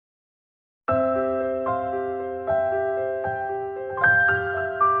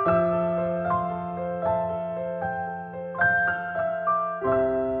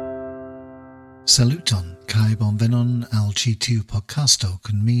Saluton, kai bonvenon al ĉi tiu podkasto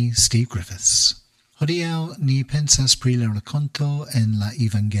kun mi, Steve Griffiths. Hodiaŭ ni pensas pri la rakonto en la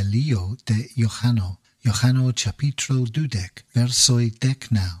Evangelio de Johano, Johano chapitro 20, versoj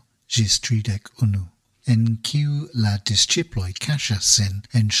 19 ĝis 31, en kiu la disĉiploj kaŝas sin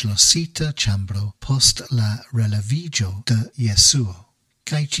en ŝlosita ĉambro post la releviĝo de Jesuo.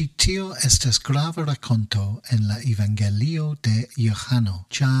 Kai ci tio estas grava rakonto en la Evangelio de Johano,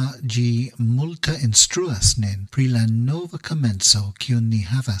 ĉar ĝi multe instruas nin pri la nova komenco kiun ni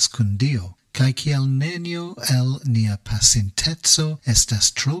havas kun Dio, kai kiel nenio el nia pasinteco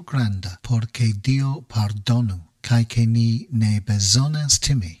estas tro granda por ke Dio pardonu, kai ke ni ne bezonas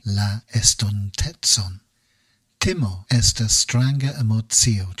timi la estontecon. Timo estas stranga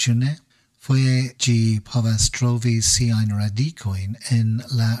emocio, ĉu ne? Foje ĝi povas trovi siajn radikojn en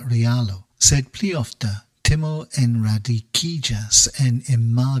la realo, sed pli ofte timo enradikiĝas en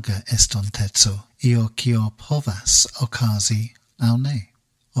imaga estonteco, io kio povas okazi aŭ ne.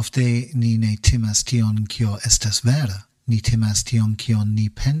 Ofte ni ne timas tion kio estas vera, ni timas tion kion ni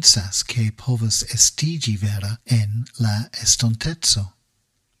pensas ke povas estiĝi vera en la estonteco.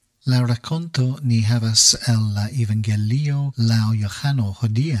 La rakonto ni havas el la Evangelio laŭ Johano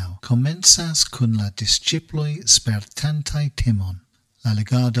hodiaŭ komencas kun la disĉiploj spertantaj timon. La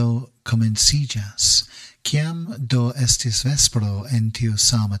legado komenciĝas, kiam do estis vespero en tiu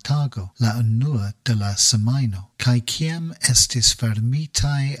sama tago, la unua de la semajno, kaj kiam estis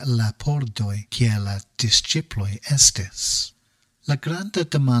fermitaj la pordoj, kie la disĉiploj estis. La granda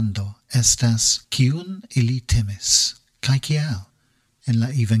demando estas, kiun ili timis, kaj kial? En la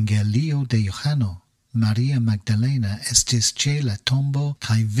Evangelio de Johano, Maria Magdalena estis ĉe la tombo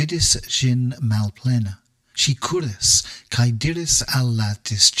kaj vidis ĝin malplena. Ŝi kuris kaj diris al la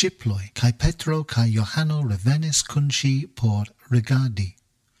disĉiploj, kaj Petro kaj Johano revenis kun ŝi por rigardi.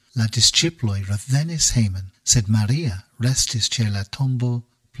 La disĉiploj revenis hejmen, sed Maria restis ĉe la tombo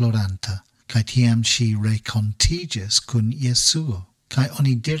ploranta, kaj tiam ŝi renkontiĝis kun Jesuo. Kai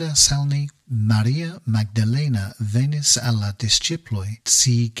oni diras al ni, Maria Magdalena venis al la disĉiploj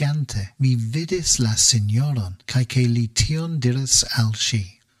sciigante, mi vidis la Signoron, kai ke li tion diris al ŝi.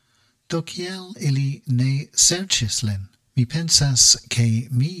 Do kiel ili ne serĉis lin? Mi pensas ke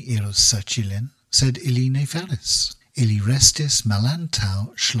mi irus serĉi lin, sed ili ne faris. Ili restis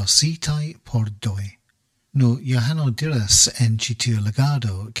malantaŭ ŝlositaj pordoj. Nu, Johano diras en ĉi tiu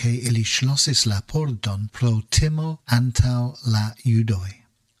legado ke ili ŝlosis la pordon pro timo antaŭ la judoj.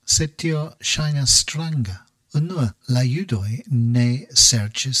 Sed tio ŝajnas stranga. Unue, la judoj ne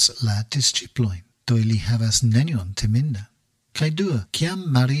serĉis la disĉiplojn, do ili havas nenion timinda. Kaj due, kiam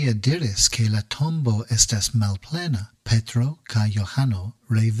Maria diris ke la tombo estas malplena, Petro kaj Johano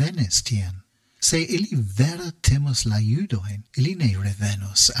revenis tien. Se ili vera timus la judojn, ili ne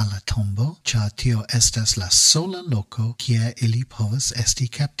revenos al la tombo, ĉar tio estas la sola loko kie ili povas esti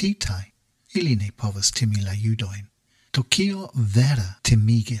kaptitaj. Ili ne povas timi la judojn. Do kio vera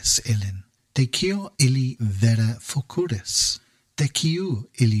timigis ilin? De kio ili vera fokuris? De kiu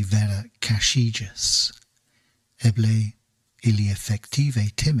ili vera kaŝiĝis? Eble ili efektive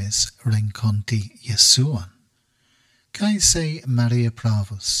timis renkonti Jesuon. Kai se Maria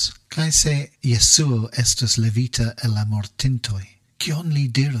pravus, kai se Jesuo estus levita el la mortintoj, kion li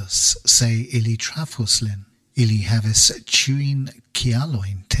dirus se ili trafus lin? Ili havis ĉiujn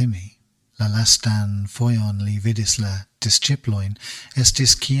kialojn timi. La lastan fojon li vidis la disĉiplojn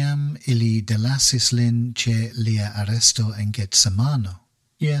estis kiam ili delasis lin ĉe lia aresto en Getsemano.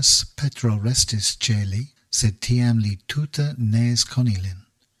 Jes, Petro restis ĉe li, sed tiam li tute neis koni lin.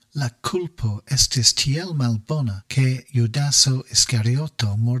 La culpo estis tiel malbona ke Judaso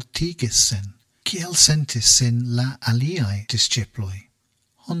Iskarioto mortigis sin. Kiel sentis sin la aliaj disĉiploj?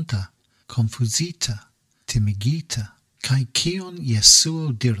 Honta, konfuzita, timigita. Kaj kion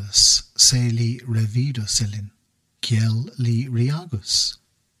Jesuo dirus se li revidus ilin? Kiel li reagus?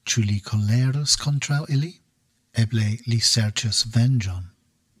 Ĉu li kolerus kontraŭ ili? Eble li serĉus venĝon.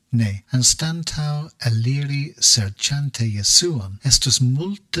 Ne, anstataŭ eliri serĉante Jesuon, estus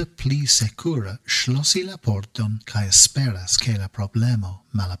multe pli sekura ŝlosi la pordon kaj esperas ke la problemo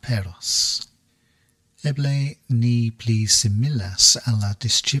malaperos. Eble ni pli similas al la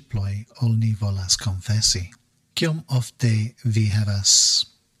disĉiploj ol ni volas konfesi. Kiom ofte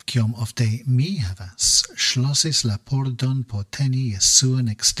mi havas, ŝlosis la pordon por teni Jesuon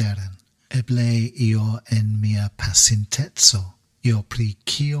eksteren. Eble io en mia pasinteco, io pri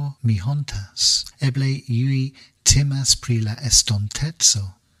kio mi hontas. Eble iui timas pri la estonteco.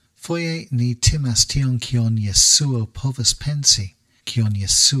 Foje ni timas tion kion Jesuo povas pensi, kion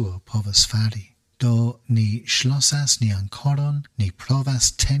Jesuo povas fari. Do ni ŝlosas nian koron, ni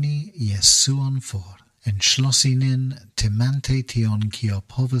provas teni Jesuon for, enŝlosi nin timante tion kio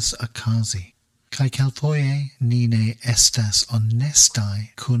povus okazi. Kaj kelkfoje ni ne estas honestaj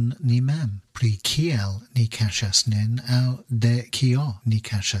kun ni mem, pri kiel ni kaŝas nin aŭ de kio ni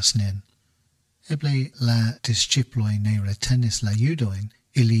kaŝas nin. Eble la disĉiploj ne retenis la judojn,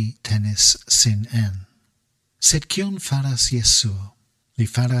 ili tenis sin en. Sed kion faras Jesuo? Li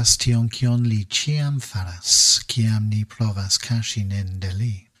faras tion kion li ĉiam faras, kiam ni provas kaŝi nin de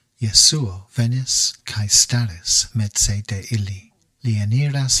li. Jesuo venis kaj staris meze de ili. Li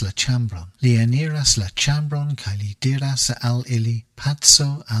eniras la ĉambron kaj li diras al ili,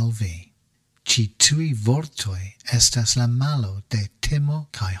 paco al vi. Ĉi tiuj vortoj estas la malo de timo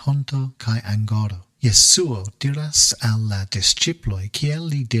kaj honto kaj angoro. Jesuo diras al la disĉiploj kiel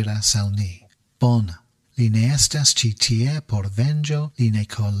li diras al ni. Bona. Li ne estas ĉi tie por venĝo, li ne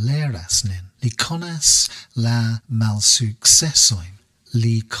koleras nin. Li konas la malsukcesojn.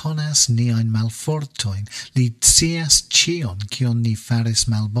 Li konas niajn malfortojn, li scias ĉion kion ni faris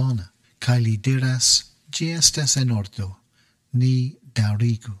malbone, kaj li diras, ĝi estas en ordo, ni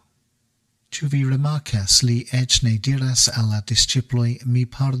daŭrigu. Ĉu vi rimarkas, li eĉ ne diras al la disĉiploj, mi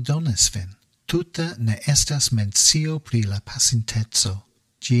pardonas vin. Tute ne estas mencio pri la pasinteco.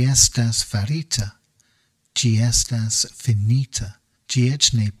 Ĝi estas farita, ĝi estas finita, ĝi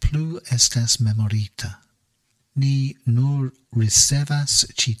eĉ ne plu estas memorita. Ni nur ricevas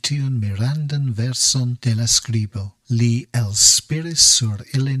ĉi tiun mirandan verson de la skribo. Li elspiris sur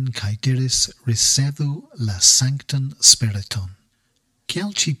ilin kaj diris, ricevu la Sanktan Spiriton.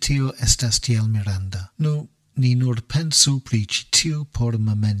 Kiel ĉi tio estas tiel miranda? Nu, ni nur pensu pri ĉi tiu por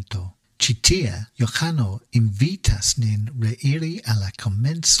momento. Ĉi tie, Johano invitas nin reiri al la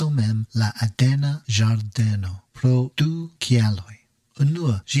komenco mem la Edena ĝardeno, pro du kialoj.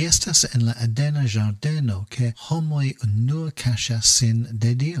 Unua, ĝi estas en la Edena ĝardeno, ke homoj unua kaŝas sin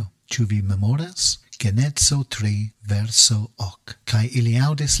de Dio. Ĉu vi memoras? Genezo 3, verso 8. Kaj ili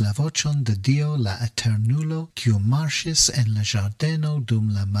aŭdis la voĉon de Dio, la Eternulo, kiu marŝis en la ĝardeno dum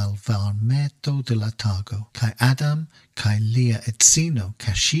la malvarmeto de la tago. Kaj Adam kaj lia edzino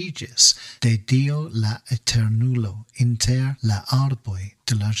kaŝiĝis de Dio la Eternulo inter la arboj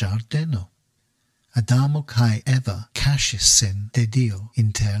de la ĝardeno. Adamo kaj Eva kaŝis sin de Dio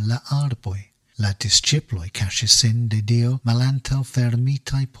inter la arboj. La disĉiploj kaŝis sin de Dio malantaŭ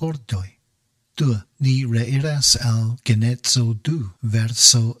fermitaj pordoj. 2. Ni reiras al Genezo 2,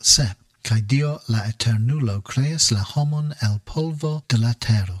 verso 7. Kaj Dio la Eternulo kreis la homon el polvo de la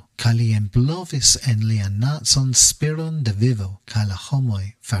tero, kaj li enblovis en lia nacon spiron de vivo, kaj la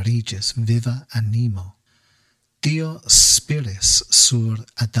homoj fariĝis viva animo. Dio spiris sur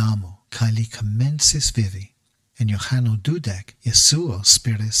Adamo, kaj li komencis vivi. En Johano 20, Jesuo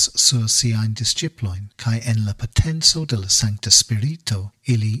spiris sur siajn disĉiplojn, kaj en la potenco de la Sankta Spirito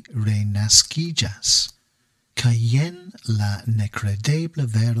ili renaskiĝas. Kaj jen la nekredebla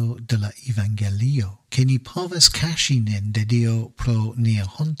vero de la Evangelio, ke ni povas kaŝi nin de Dio pro nia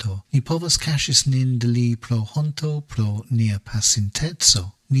honto, ni povas kaŝis nin de li pro honto, pro nia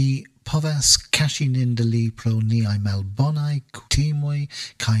pasinteco, ni povas kaŝi nin de li pro niaj malbonaj kutimoj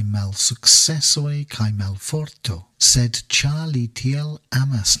kaj malsukcesoj kaj malforto. Sed ĉar li tiel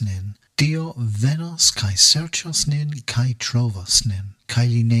amas nin, Dio venos kaj serĉos nin kaj trovos nin. Kaj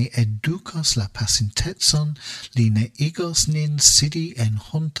li ne edukos la pasintecon, li ne igos nin sidi en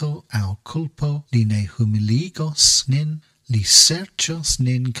honto aŭ kulpo, li ne humiligos nin, li serĉos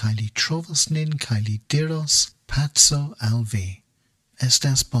nin kaj li trovos nin kaj li diros, paco al vi.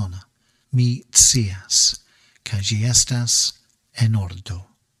 Estas bona. Mi scias, kaj ĝi estas en ordo.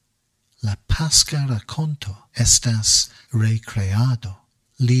 La paska rakonto estas rekreado.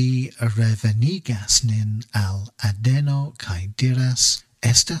 Li revenigas nin al Edeno kaj diras,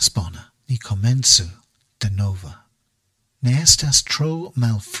 estas bona, ni komencu de nova. Ne estas tro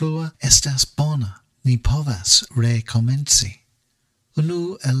malfrua, estas bona, ni povas rekomenci.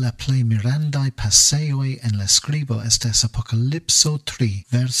 Unu el la plej mirandaj paseoj en la skribo estas Apokalipso 3,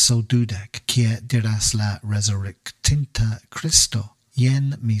 verso 20, kie diras la resurrektinta Kristo,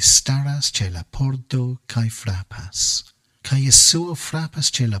 jen mi staras ĉe la pordo kaj frapas. Kaj Jesuo frapas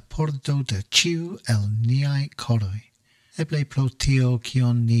ĉe la pordo de ĉiu el niaj koroj. Eble pro tio,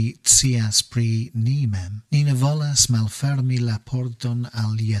 kion ni scias pri ni mem, ni ne volas malfermi la pordon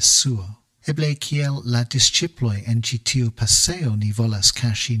al Jesuo. Eble kiel la disĉiploj en ĉi tiu paseo ni volas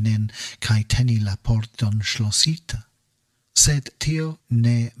kaŝi nin kaj teni la pordon ŝlosita. Sed tio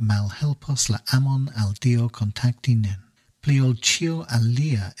ne malhelpos la amon al Dio kontakti nin. Pli ol ĉio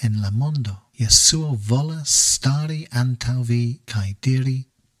alia en la mondo, Jesuo volas stari antaŭ vi kaj diri,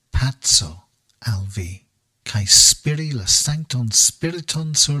 paco al vi, cae spiri la sancton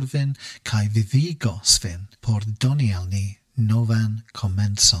spiriton sur vin, cae vivigos vin, por doni al ni novan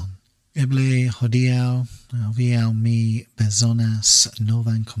komencon. Eble hodiaŭ vi aŭ mi bezonas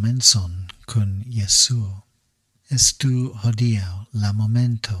novan komencon kun Jesuo. Estu hodiaŭ la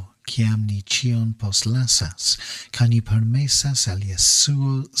momento kiam ni ĉion postlasas, kaj ni permesas al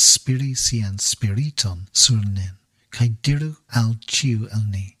Jesuo spiri sian spiriton sur nin, kaj diru al ĉiu el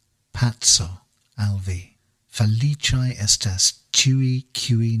ni, paco al vi. Feliĉaj estas ĉiuj,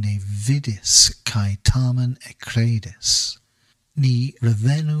 kiuj ne vidis kaj tamen ekredis. Ni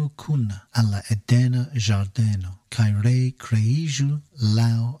revenu kune al la edena ĝardeno, kaj rekreiĝu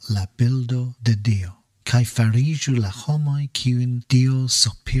laŭ la bildo de Dio, kaj fariĝu la homoj kiujn Dio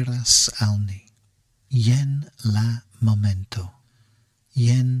sopiras al ni. Jen la momento.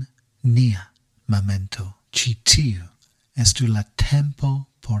 Jen nia momento. Ĉi tiu estu la tempo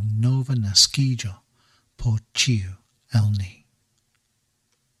por nova naskiĝo por ĉiu el ni.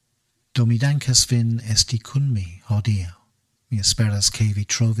 Do mi dankas vin esti kun mi hodiaŭ. Mi esperas che vi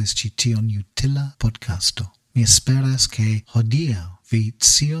trovis ci tion utila podcasto. Mi esperas che hodiaŭ vi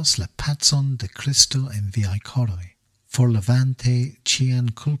scios la pacon de Cristo en viaj koroj, forlevante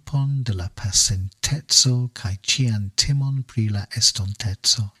cian kulpon de la pacenteco kaj cian timon pri la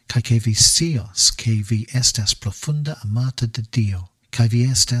estonteco, kaj che vi scios che vi estas profunda amata de Dio, kaj vi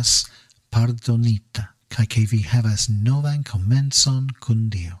estas pardonita, kaj che vi havas novan komencon kun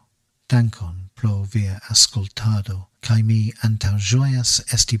Dio. Dankon pro via ascoltado, kaj mi antaŭĝojas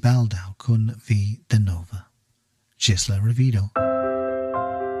esti baldaŭ kun vi denove. Ĝis la revido.